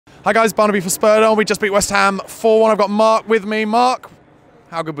Hi guys, Barnaby for Spurred On. We just beat West Ham 4-1. I've got Mark with me. Mark,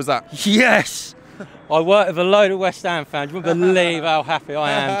 how good was that? Yes! I work with a load of West Ham fans. You wouldn't believe how happy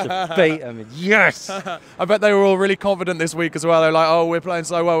I am to beat them. Yes! I bet they were all really confident this week as well. They're like, oh, we're playing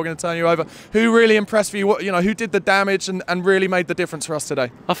so well, we're going to turn you over. Who really impressed for you? What, who did the damage and really made the difference for us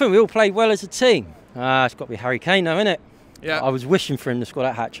today? I think we all played well as a team. It's got to be Harry Kane though, isn't it? Yeah. I was wishing for him to score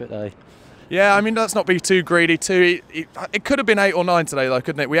that hat-trick though. Yeah, I mean, let's not be too greedy too. It could have been 8 or 9 today though,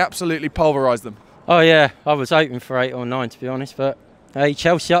 couldn't it? We absolutely pulverised them. Oh yeah, I was hoping for 8 or 9 to be honest, but hey,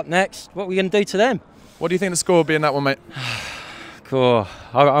 Chelsea up next. What are we going to do to them? What do you think the score will be in that one, mate? Cool.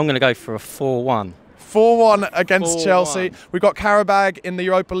 I'm going to go for a 4-1. 4-1 against 4-1. Chelsea. We've got Karabag in the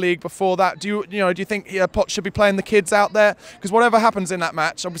Europa League before that. Do you think Poch should be playing the kids out there? Because whatever happens in that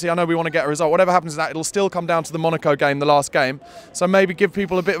match, obviously I know we want to get a result. Whatever happens in that, it'll still come down to the Monaco game, the last game. So maybe give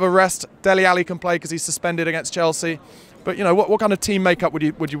people a bit of a rest. Dele Alli can play because he's suspended against Chelsea. But what kind of team makeup would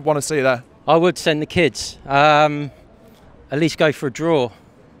you want to see there? I would send the kids. At least go for a draw.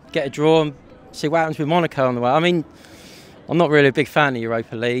 Get a draw and see what happens with Monaco on the way. I mean, I'm not really a big fan of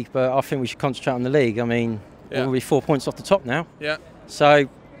Europa League, but I think we should concentrate on the league. I mean, we'll be 4 points off the top now. Yeah. So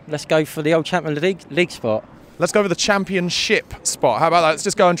let's go for the old Champions League spot. Let's go for the championship spot. How about that? Let's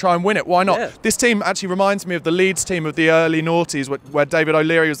just go and try and win it. Why not? Yeah. This team actually reminds me of the Leeds team of the early noughties where David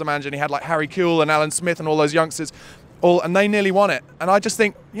O'Leary was the manager and he had like Harry Kewell and Alan Smith and all those youngsters. And they nearly won it. And I just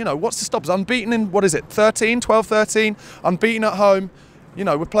think, what's to stop us? Unbeaten in, 12-13, unbeaten at home.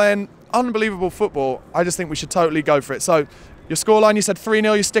 We're playing unbelievable football. I just think we should totally go for it. So, your scoreline, you said 3-0,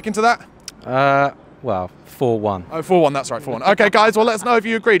 you're sticking to that? Well, 4-1. Oh, 4-1, that's right, 4-1. Okay, guys, well, let us know if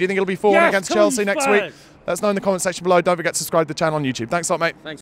you agree. Do you think it'll be 4-1 against Chelsea next week? Let us know in the comment section below. Don't forget to subscribe to the channel on YouTube. Thanks a lot, mate. Thanks.